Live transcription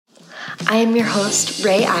I am your host,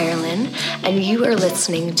 Ray Ireland, and you are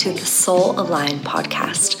listening to the Soul Aligned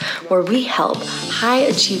podcast, where we help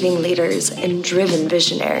high-achieving leaders and driven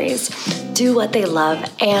visionaries do what they love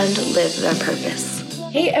and live their purpose.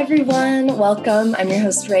 Hey everyone, welcome. I'm your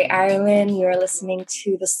host, Ray Ireland. You are listening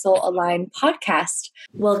to the Soul Aligned podcast.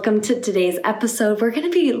 Welcome to today's episode. We're going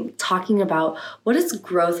to be talking about what does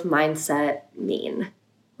growth mindset mean?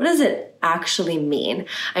 What does it actually mean?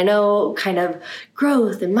 I know kind of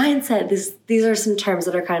growth and mindset, these are some terms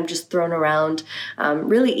that are kind of just thrown around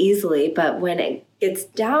really easily, but when it gets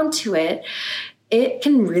down to it, it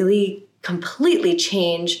can really completely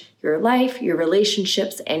change your life, your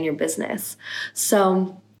relationships, and your business.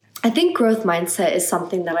 So I think growth mindset is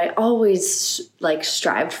something that I always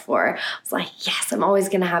strived for. I was like, yes, I'm always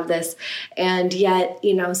going to have this. And yet,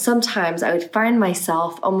 sometimes I would find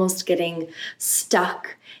myself almost getting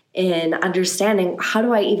stuck in understanding, how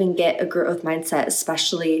do I even get a growth mindset,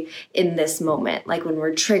 especially in this moment, like when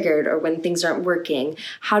we're triggered or when things aren't working?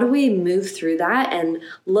 How do we move through that and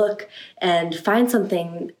look and find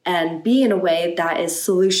something and be in a way that is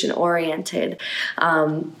solution oriented?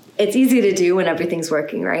 It's easy to do when everything's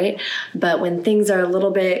working, right? But when things are a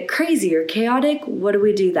little bit crazy or chaotic, what do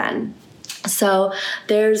we do then? So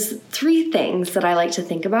there's three things that I like to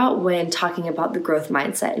think about when talking about the growth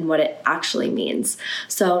mindset and what it actually means.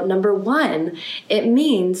 So number one, it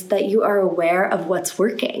means that you are aware of what's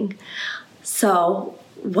working. So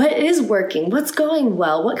what is working? What's going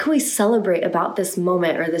well? What can we celebrate about this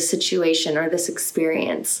moment or this situation or this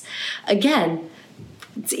experience? Again,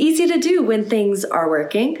 it's easy to do when things are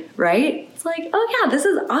working, right? It's like, oh yeah, this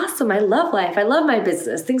is awesome. I love life. I love my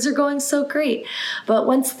business. Things are going so great. But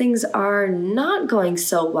once things are not going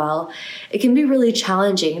so well, it can be really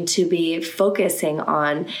challenging to be focusing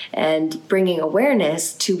on and bringing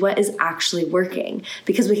awareness to what is actually working,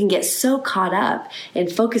 because we can get so caught up in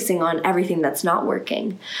focusing on everything that's not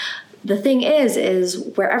working. The thing is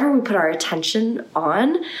wherever we put our attention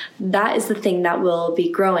on, that is the thing that will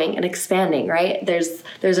be growing and expanding, right?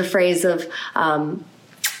 There's a phrase of,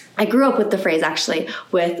 I grew up with the phrase actually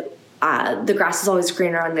with, the grass is always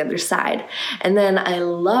greener on the other side. And then I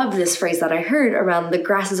love this phrase that I heard around the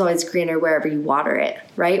grass is always greener wherever you water it,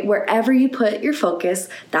 right? Wherever you put your focus,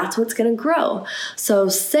 that's what's going to grow. So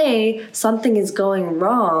say something is going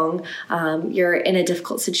wrong, you're in a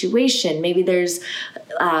difficult situation. Maybe there's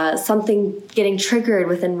something getting triggered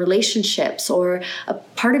within relationships, or a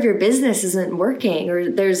part of your business isn't working,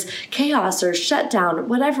 or there's chaos or shutdown,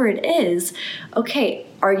 whatever it is. Okay,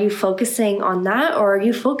 are you focusing on that, or are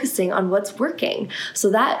you focusing on what's working?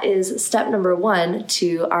 So that is step number one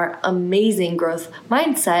to our amazing growth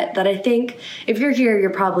mindset that I think if you're here,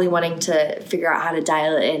 you're probably wanting to figure out how to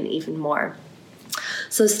dial it in even more.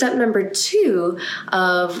 So step number two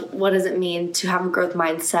of what does it mean to have a growth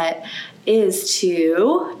mindset is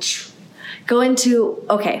to go into,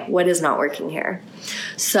 okay, what is not working here?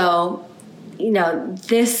 So,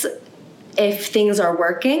 if things are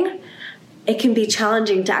working, it can be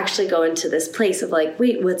challenging to actually go into this place of like,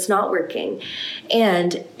 wait, what's not working?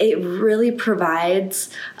 And it really provides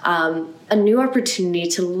a new opportunity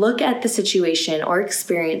to look at the situation or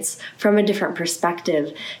experience from a different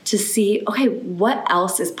perspective to see, okay, what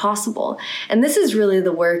else is possible? And this is really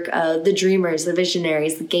the work of the dreamers, the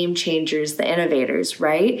visionaries, the game changers, the innovators,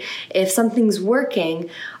 right? If something's working,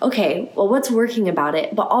 okay, well, what's working about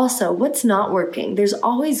it? But also, what's not working? There's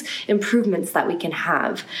always improvements that we can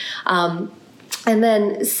have. And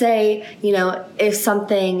then say, if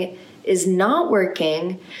something is not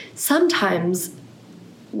working, sometimes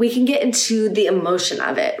we can get into the emotion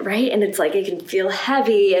of it, right? And it's like it can feel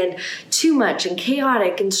heavy and too much and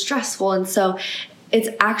chaotic and stressful. And so it's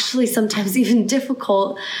actually sometimes even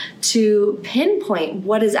difficult to pinpoint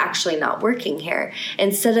what is actually not working here,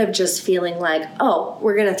 instead of just feeling like, oh,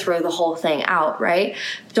 we're going to throw the whole thing out, right?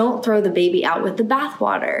 Don't throw the baby out with the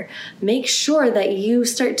bathwater. Make sure that you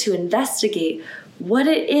start to investigate what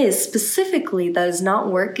it is specifically that is not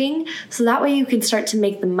working, so that way you can start to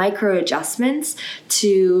make the micro adjustments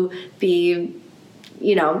to be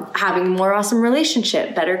having a more awesome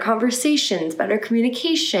relationship, better conversations, better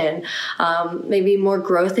communication, maybe more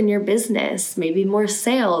growth in your business, maybe more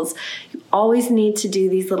sales. You always need to do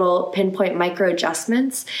these little pinpoint micro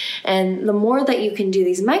adjustments. And the more that you can do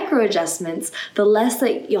these micro adjustments, the less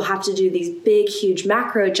that you'll have to do these big, huge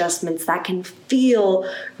macro adjustments that can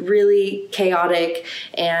feel really chaotic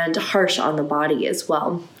and harsh on the body as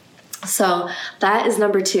well. So that is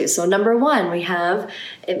number two. So number one,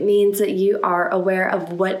 it means that you are aware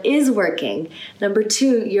of what is working. Number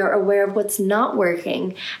two, you're aware of what's not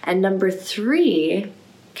working. And number three,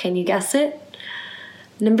 can you guess it?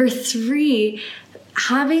 Number three,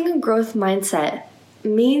 having a growth mindset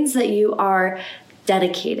means that you are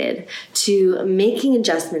dedicated to making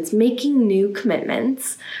adjustments, making new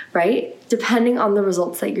commitments, right? Depending on the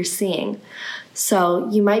results that you're seeing. So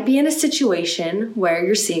you might be in a situation where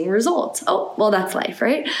you're seeing results. Oh, well, that's life,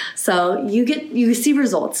 right? So you see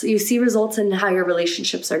results. You see results in how your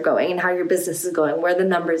relationships are going and how your business is going, where the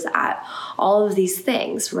numbers are at, all of these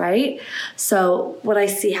things, right? So what I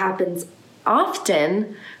see happens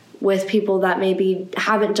often with people that maybe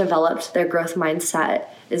haven't developed their growth mindset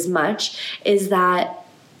as much is that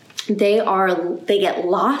they get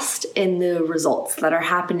lost in the results that are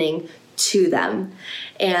happening to them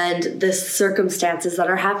and the circumstances that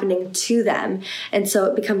are happening to them. And so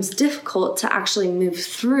it becomes difficult to actually move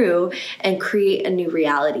through and create a new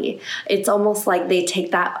reality. It's almost like they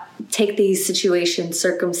take these situations,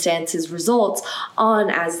 circumstances, results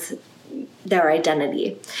on as their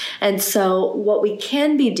identity. And so what we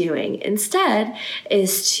can be doing instead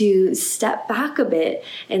is to step back a bit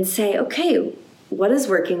and say, okay, what is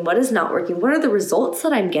working? What is not working? What are the results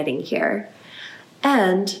that I'm getting here?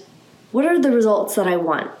 And what are the results that I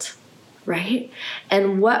want, right?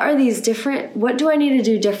 And what do I need to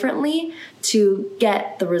do differently to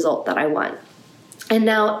get the result that I want? And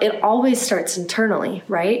now it always starts internally,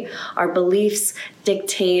 right? Our beliefs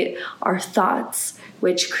dictate our thoughts,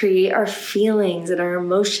 which create our feelings and our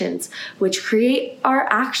emotions, which create our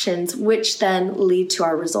actions, which then lead to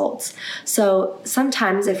our results. So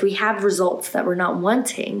sometimes if we have results that we're not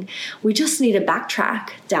wanting, we just need to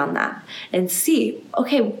backtrack down that and see,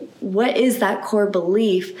 okay, what is that core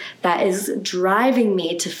belief that is driving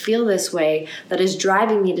me to feel this way, that is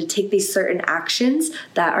driving me to take these certain actions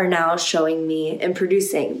that are now showing me and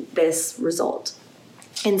producing this result?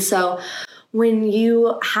 And so when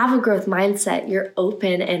you have a growth mindset, you're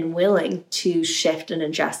open and willing to shift and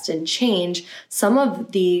adjust and change some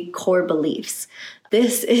of the core beliefs.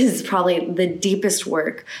 This is probably the deepest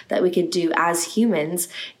work that we could do as humans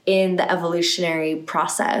in the evolutionary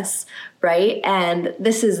process, right? And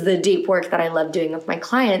this is the deep work that I love doing with my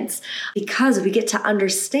clients because we get to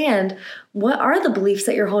understand what are the beliefs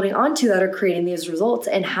that you're holding on to that are creating these results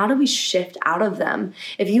and how do we shift out of them?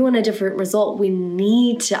 If you want a different result, we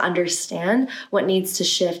need to understand what needs to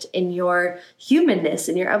shift in your humanness,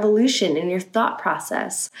 in your evolution, in your thought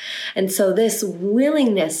process. And so this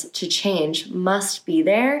willingness to change must be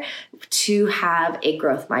there to have a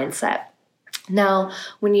growth mindset. Now,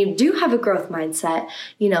 when you do have a growth mindset,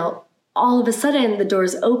 all of a sudden the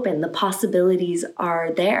doors open, the possibilities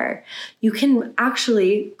are there. You can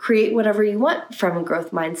actually create whatever you want from a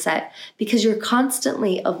growth mindset because you're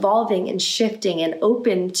constantly evolving and shifting and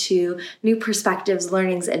open to new perspectives,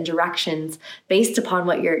 learnings, and directions based upon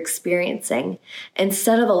what you're experiencing,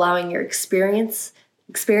 instead of allowing your experiences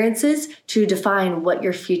to define what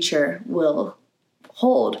your future will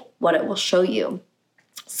hold, what it will show you.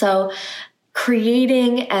 So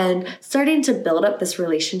creating and starting to build up this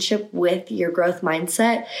relationship with your growth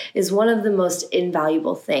mindset is one of the most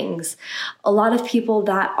invaluable things. A lot of people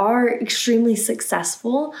that are extremely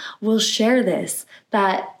successful will share this,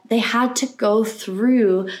 that they had to go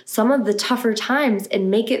through some of the tougher times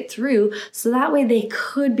and make it through so that way they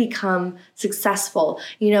could become successful.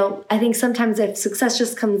 I think sometimes if success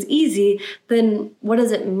just comes easy, then what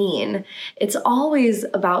does it mean? It's always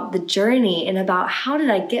about the journey and about how did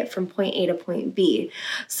I get from point A to point B.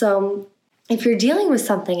 So if you're dealing with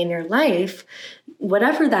something in your life,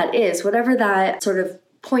 whatever that is, whatever that sort of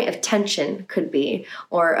point of tension could be,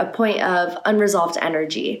 or a point of unresolved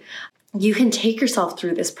energy, you can take yourself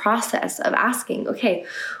through this process of asking, okay,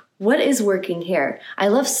 what is working here? I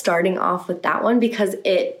love starting off with that one because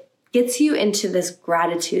it gets you into this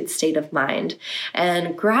gratitude state of mind.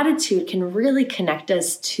 And gratitude can really connect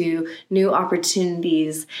us to new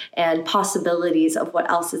opportunities and possibilities of what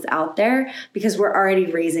else is out there because we're already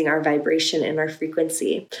raising our vibration and our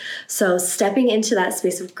frequency. So stepping into that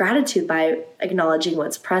space of gratitude by acknowledging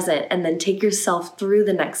what's present, and then take yourself through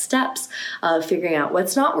the next steps of figuring out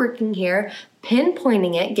what's not working here,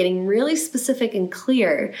 pinpointing it, getting really specific and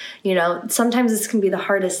clear. Sometimes this can be the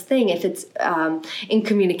hardest thing if it's in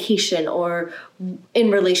communication or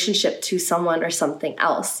in relationship to someone or something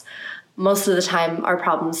else. Most of the time, our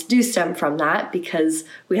problems do stem from that because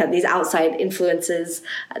we have these outside influences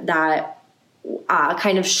that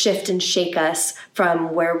kind of shift and shake us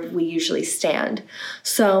from where we usually stand.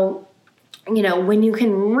 So, when you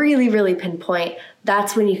can really, really pinpoint,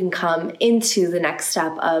 that's when you can come into the next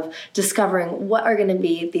step of discovering what are going to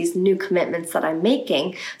be these new commitments that I'm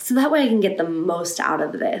making so that way I can get the most out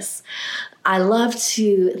of this. I love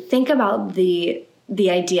to think about the the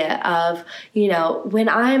idea of, when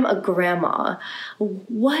I'm a grandma,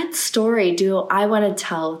 what story do I want to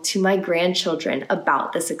tell to my grandchildren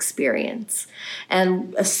about this experience?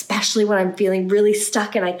 And especially when I'm feeling really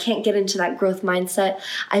stuck and I can't get into that growth mindset,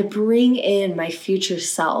 I bring in my future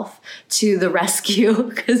self to the rescue,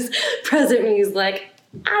 because present me is like,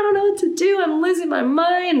 I don't know what to do. I'm losing my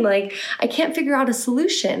mind. Like, I can't figure out a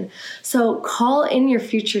solution. So call in your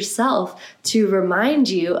future self to remind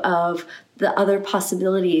you of the other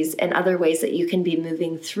possibilities and other ways that you can be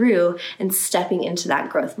moving through and stepping into that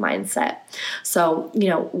growth mindset. So,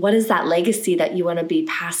 what is that legacy that you want to be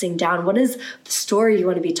passing down? What is the story you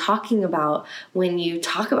want to be talking about when you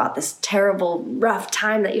talk about this terrible, rough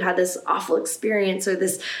time that you had, this awful experience or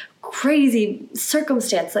this crazy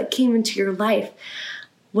circumstance that came into your life?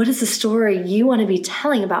 What is the story you want to be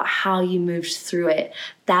telling about how you moved through it?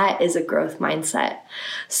 That is a growth mindset.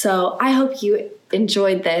 So I hope you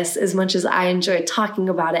enjoyed this as much as I enjoyed talking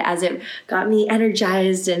about it, as it got me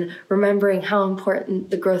energized and remembering how important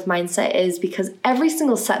the growth mindset is, because every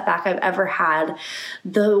single setback I've ever had,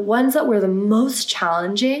 the ones that were the most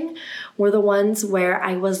challenging were the ones where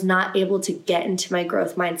I was not able to get into my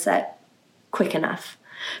growth mindset quick enough.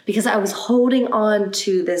 Because I was holding on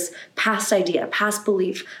to this past idea, past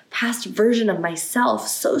belief, past version of myself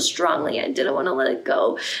so strongly, I didn't want to let it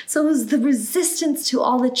go. So it was the resistance to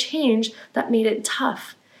all the change that made it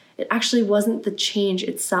tough. It actually wasn't the change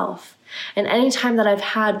itself. And anytime that I've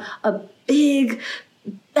had a big,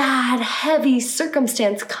 bad, heavy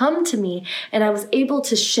circumstance come to me and I was able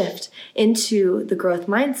to shift into the growth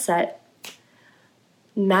mindset,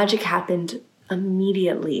 magic happened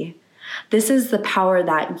immediately. This is the power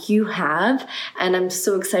that you have, and I'm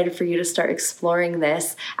so excited for you to start exploring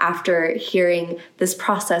this after hearing this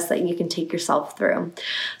process that you can take yourself through.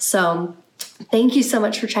 So thank you so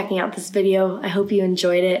much for checking out this video. I hope you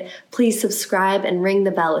enjoyed it. Please subscribe and ring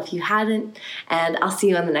the bell if you hadn't, and I'll see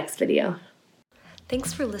you on the next video.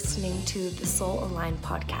 Thanks for listening to the Soul Aligned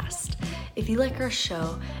podcast. If you like our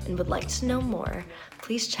show and would like to know more,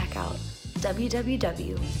 please check out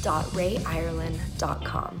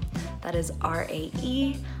www.raeirelan.com. That is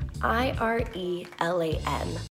RAEIRELAN.